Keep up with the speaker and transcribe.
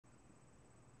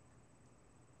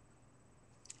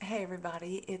Hey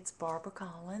everybody, it's Barbara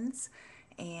Collins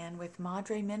and with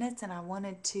Madre Minutes, and I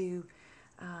wanted to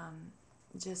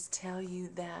just tell you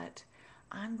that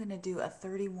I'm going to do a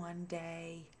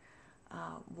 31-day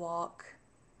walk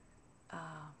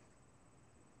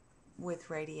with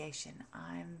radiation.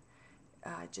 I'm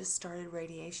just started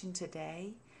radiation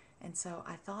today, and so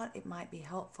I thought it might be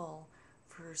helpful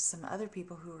for some other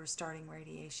people who are starting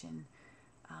radiation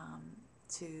um,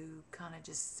 to kind of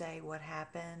just say what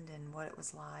happened and what it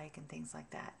was like and things like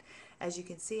that. As you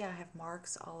can see, I have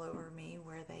marks all over me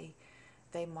where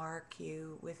they mark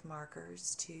you with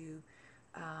markers to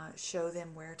show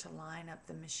them where to line up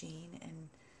the machine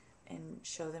and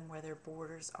show them where their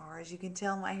borders are. As you can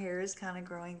tell, my hair is kind of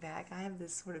growing back. I have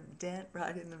this sort of dent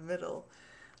right in the middle,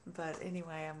 but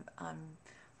anyway, I'm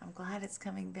glad it's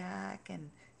coming back, and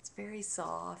it's very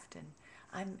soft. And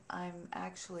I'm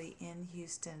actually in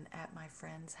Houston at my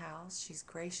friend's house. She's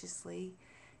graciously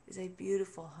is a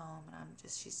beautiful home, and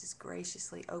she's just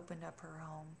graciously opened up her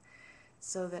home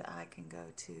so that I can go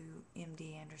to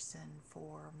MD Anderson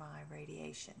for my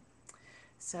radiation.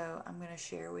 So I'm going to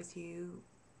share with you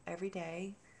every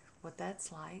day what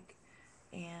that's like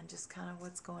and just kind of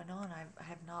what's going on. I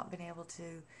have not been able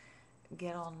to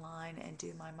get online and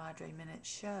do my Madre Minute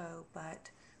show,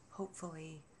 but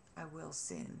hopefully I will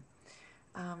soon.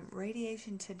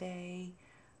 Radiation today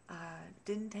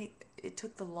didn't take, it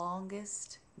took the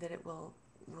longest that it will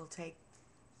take,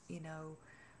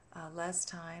 less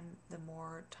time the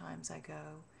more times I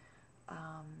go.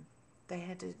 They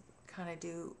had to kind of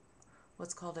do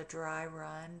what's called a dry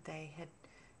run. They had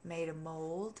made a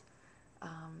mold.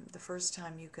 The first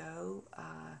time you go,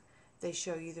 they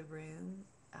show you the room,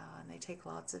 and they take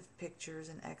lots of pictures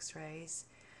and x-rays.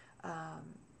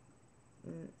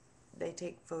 They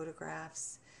take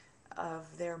photographs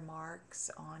of their marks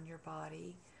on your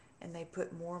body, and they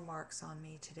put more marks on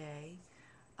me today.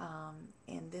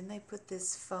 And then they put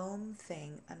this foam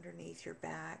thing underneath your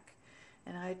back,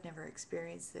 and I'd never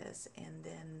experienced this. And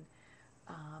then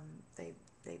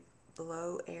they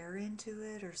blow air into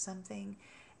it or something,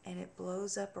 and it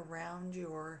blows up around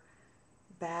your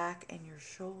back and your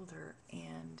shoulder,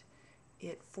 and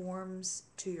it forms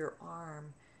to your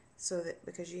arm, so that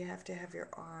because you have to have your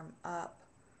arm up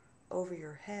over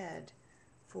your head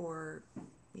for,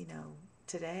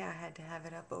 today I had to have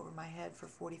it up over my head for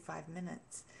 45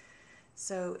 minutes.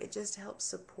 So it just helps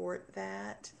support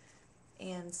that,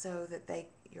 and so that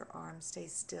your arm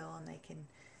stays still and they can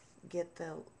get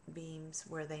the beams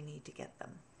where they need to get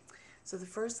them. So the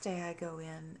first day I go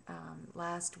in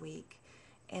last week,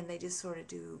 and they just sort of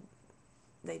do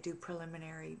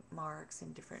preliminary marks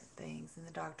and different things, and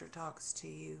the doctor talks to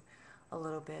you a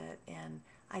little bit. And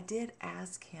I did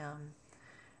ask him,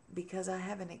 because I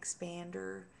have an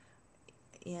expander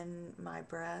in my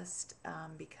breast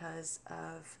because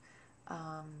of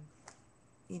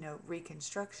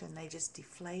reconstruction. They just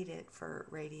deflate it for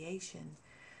radiation.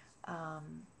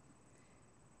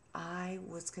 I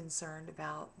was concerned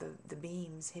about the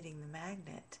beams hitting the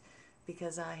magnet,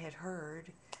 because I had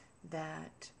heard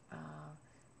that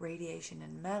radiation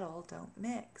and metal don't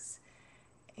mix.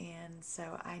 And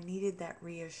so I needed that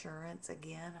reassurance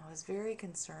again. I was very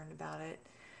concerned about it.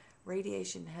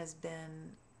 Radiation has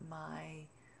been I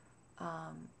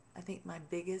think my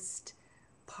biggest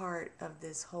part of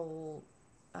this whole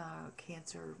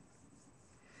cancer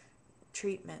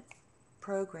treatment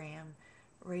program.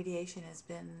 Radiation has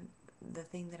been the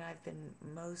thing that I've been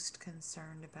most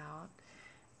concerned about.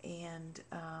 And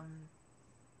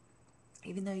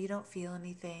even though you don't feel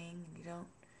anything, you don't,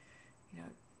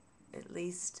 at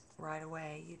least right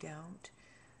away, you don't.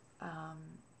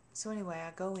 So anyway,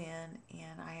 I go in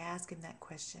and I ask him that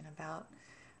question about,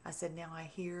 I said, now I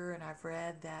hear and I've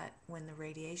read that when the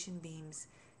radiation beams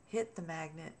hit the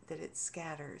magnet that it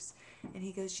scatters. And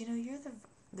he goes, you're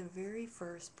the very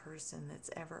first person that's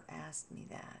ever asked me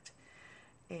that.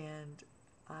 And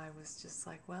I was just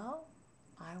like, well,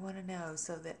 I want to know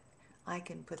so that I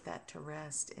can put that to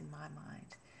rest in my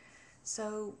mind.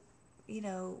 So,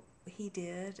 he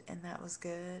did, and that was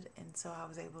good, and so I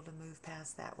was able to move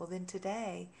past that. Well, then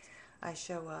today I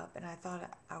show up, and I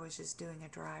thought I was just doing a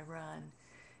dry run,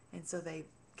 and so they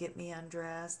get me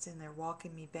undressed, and they're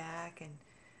walking me back, and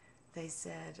they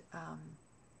said,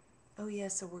 oh yeah,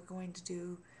 so we're going to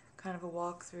do kind of a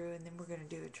walkthrough, and then we're going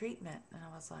to do a treatment. And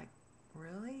I was like,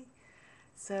 really?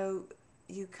 So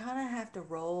you kind of have to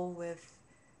roll with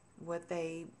what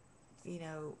they,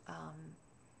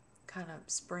 kind of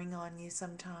spring on you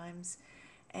sometimes.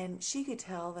 And she could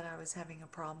tell that I was having a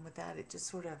problem with that. It just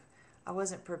sort of, I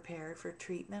wasn't prepared for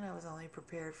treatment. I was only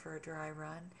prepared for a dry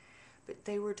run. But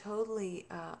they were totally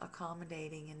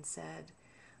accommodating and said,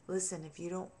 listen, if you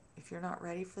don't if you're not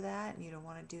ready for that and you don't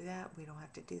want to do that, we don't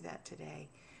have to do that today.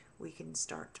 We can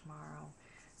start tomorrow.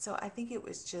 So I think it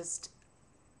was just,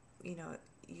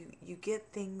 you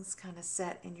get things kind of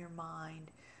set in your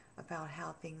mind about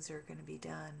how things are going to be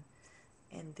done,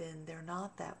 and then they're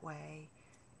not that way,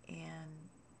 and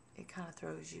it kind of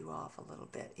throws you off a little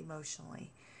bit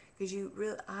emotionally, because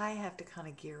I have to kind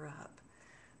of gear up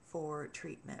for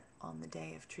treatment on the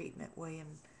day of treatment.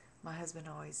 William, my husband,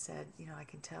 always said, I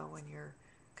can tell when you're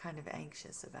kind of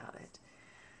anxious about it.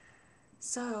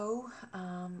 So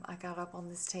I got up on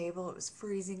this table. It was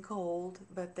freezing cold,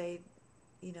 but they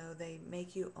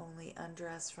make you only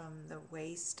undress from the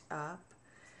waist up,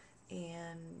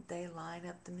 and they line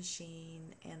up the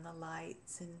machine and the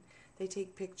lights, and they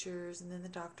take pictures. And then the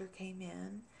doctor came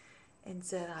in and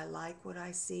said, I like what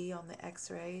I see on the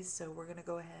x-rays, so we're going to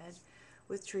go ahead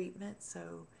with treatment.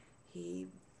 So he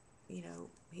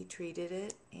treated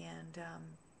it, and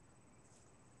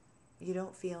you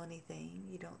don't feel anything,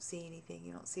 you don't see anything,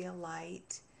 you don't see a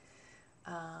light,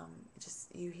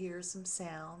 just you hear some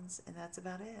sounds, and that's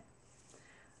about it.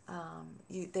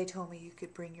 They told me you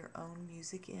could bring your own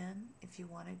music in if you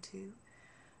wanted to.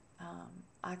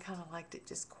 I kind of liked it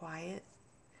just quiet.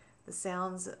 The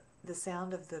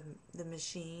sound of the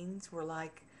machines were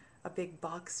like a big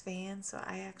box fan, so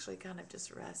I actually kind of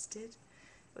just rested.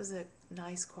 It was a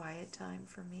nice quiet time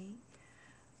for me.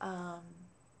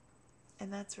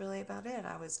 And that's really about it.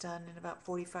 I was done in about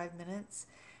 45 minutes,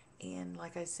 and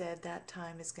like I said, that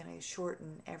time is going to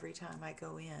shorten every time I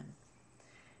go in.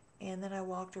 And then I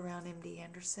walked around MD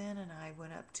Anderson, and I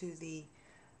went up to the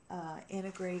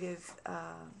Integrative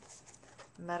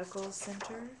Medicine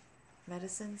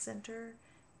Center,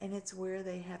 and it's where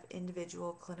they have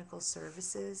individual clinical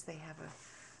services. They have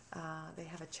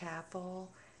a chapel,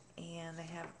 and they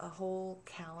have a whole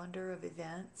calendar of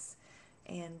events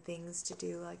and things to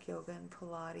do, like yoga and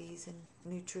Pilates and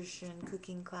nutrition,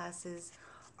 cooking classes,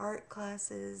 art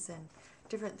classes, and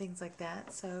different things like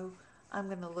that. So I'm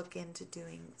going to look into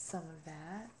doing some of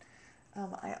that.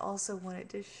 I also wanted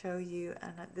to show you,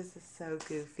 and this is so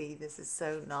goofy, this is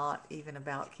so not even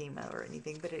about chemo or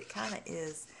anything, but it kind of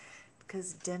is,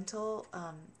 because dental,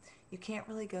 you can't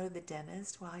really go to the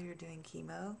dentist while you're doing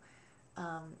chemo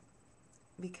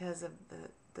because of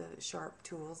the sharp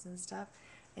tools and stuff.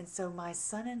 And so my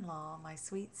son-in-law, my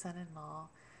sweet son-in-law,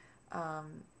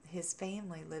 his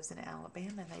family lives in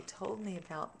Alabama, and they told me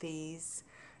about these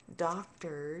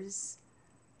doctors'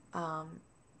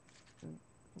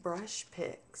 brush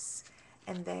picks,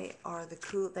 and they are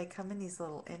they come in these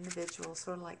little individual,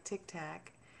 sort of like Tic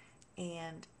Tac,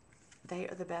 and they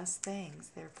are the best things.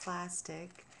 They're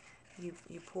plastic. You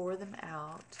pour them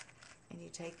out, and you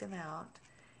take them out,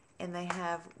 and they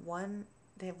have one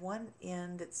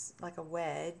end that's like a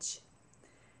wedge,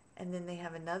 and then they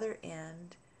have another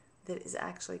end that is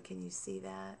actually, can you see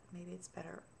that? Maybe it's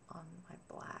better on my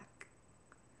black.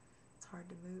 It's hard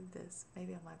to move this.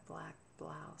 Maybe on my black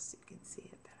blouse you can see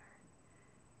it better.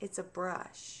 It's a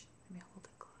brush. Let me hold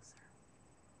it closer.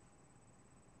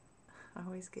 I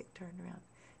always get turned around.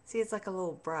 See, it's like a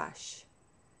little brush.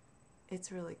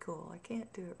 It's really cool. I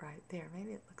can't do it right there.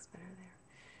 Maybe it looks better there.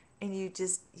 And you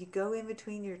go in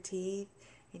between your teeth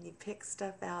and you pick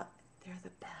stuff out. They're the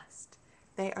best.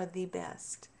 They are the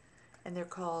best. And they're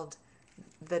called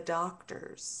the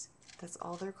Doctors. That's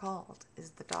all they're called,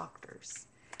 is the Doctors.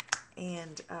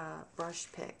 And brush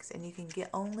picks. And you can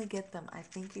only get them, I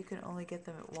think you can only get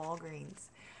them at Walgreens.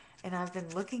 And I've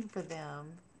been looking for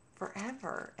them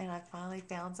forever. And I finally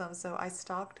found some. So I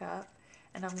stocked up,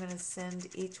 and I'm going to send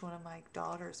each one of my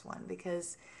daughters one,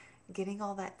 because getting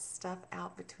all that stuff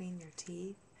out between your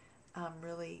teeth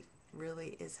really,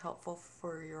 really is helpful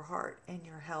for your heart and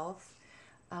your health.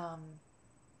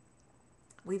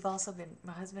 We've also been,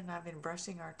 my husband and I have been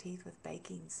brushing our teeth with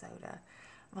baking soda.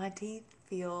 My teeth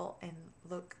feel and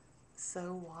look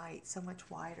so white, so much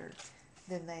whiter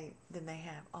than they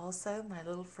have. Also, my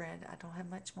little friend, I don't have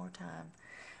much more time,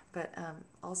 but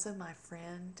also my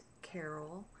friend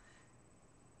Carol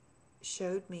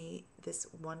showed me this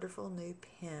wonderful new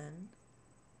pen.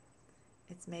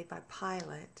 It's made by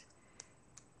Pilot,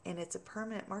 and it's a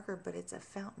permanent marker, but it's a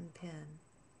fountain pen.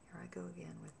 Here I go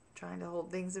again with trying to hold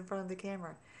things in front of the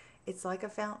camera. It's like a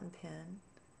fountain pen.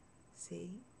 See?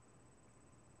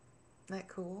 Isn't that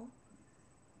cool?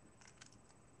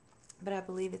 But I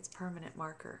believe it's permanent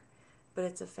marker, but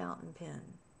it's a fountain pen.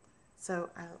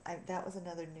 So that was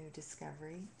another new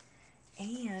discovery.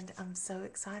 And I'm so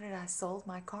excited I sold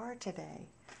my car today.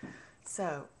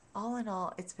 So all in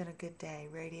all, it's been a good day.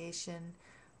 Radiation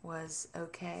was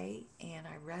okay, and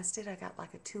I rested. I got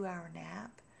like a 2-hour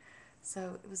nap.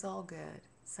 So it was all good.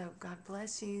 So God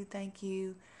bless you. Thank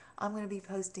you. I'm going to be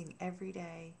posting every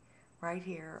day right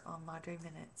here on Madre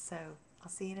Minutes. So I'll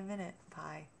see you in a minute.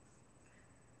 Bye.